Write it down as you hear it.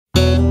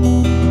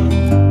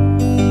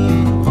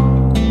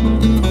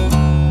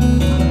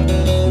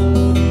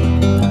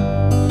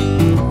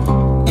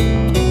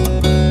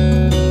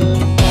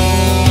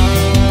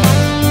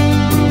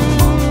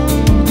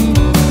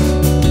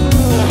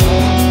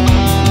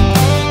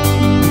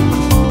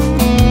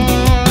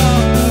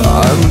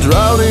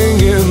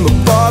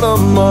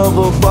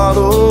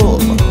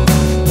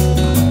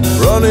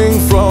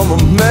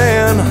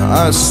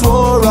I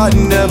swore I'd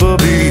never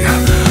be.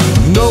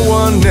 No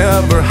one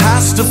ever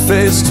has to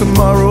face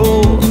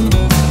tomorrow,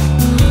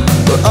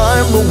 but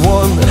I'm the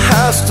one that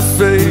has to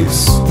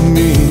face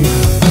me.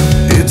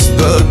 It's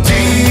the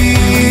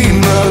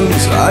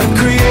demons I've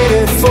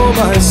created for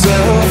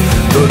myself,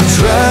 the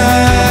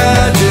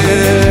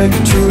tragic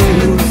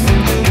truth.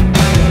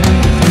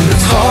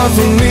 It's hard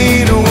for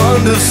me to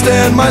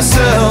understand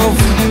myself,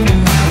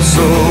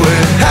 so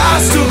it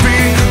has to be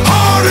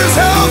hard as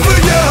hell for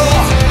you,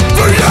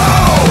 for you.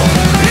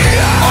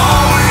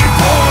 Are we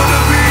born to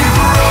be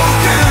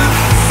broken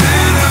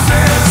sinners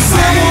and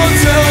someone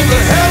tell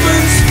the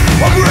heavens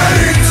I'm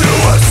ready to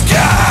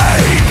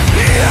escape.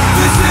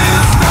 This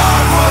is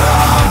not what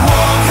I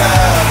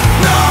wanted,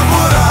 not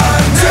what I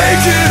need.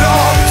 Take it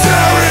all,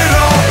 tear it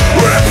all,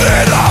 rip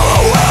it all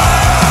away.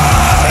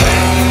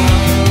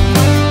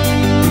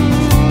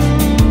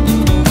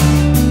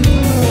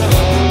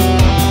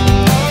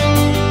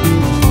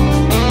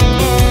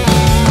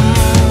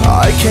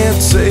 I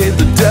can't say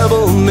the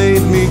devil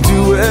made me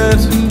do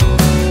it.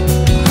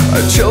 I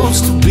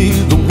chose to be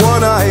the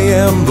one I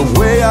am, the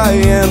way I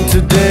am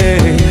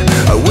today.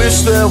 I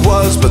wish there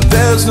was, but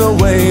there's no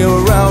way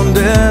around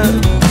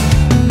it.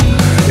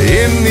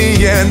 In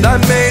the end, I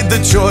made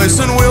the choice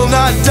and will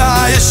not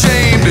die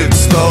ashamed.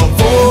 It's the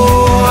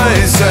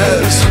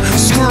voices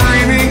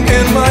screaming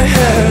in my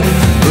head,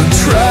 the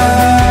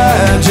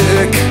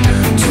tragic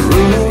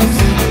truth.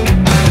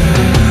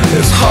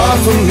 It's hard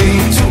for me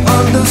to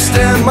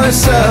understand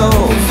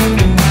myself,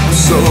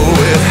 so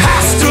it has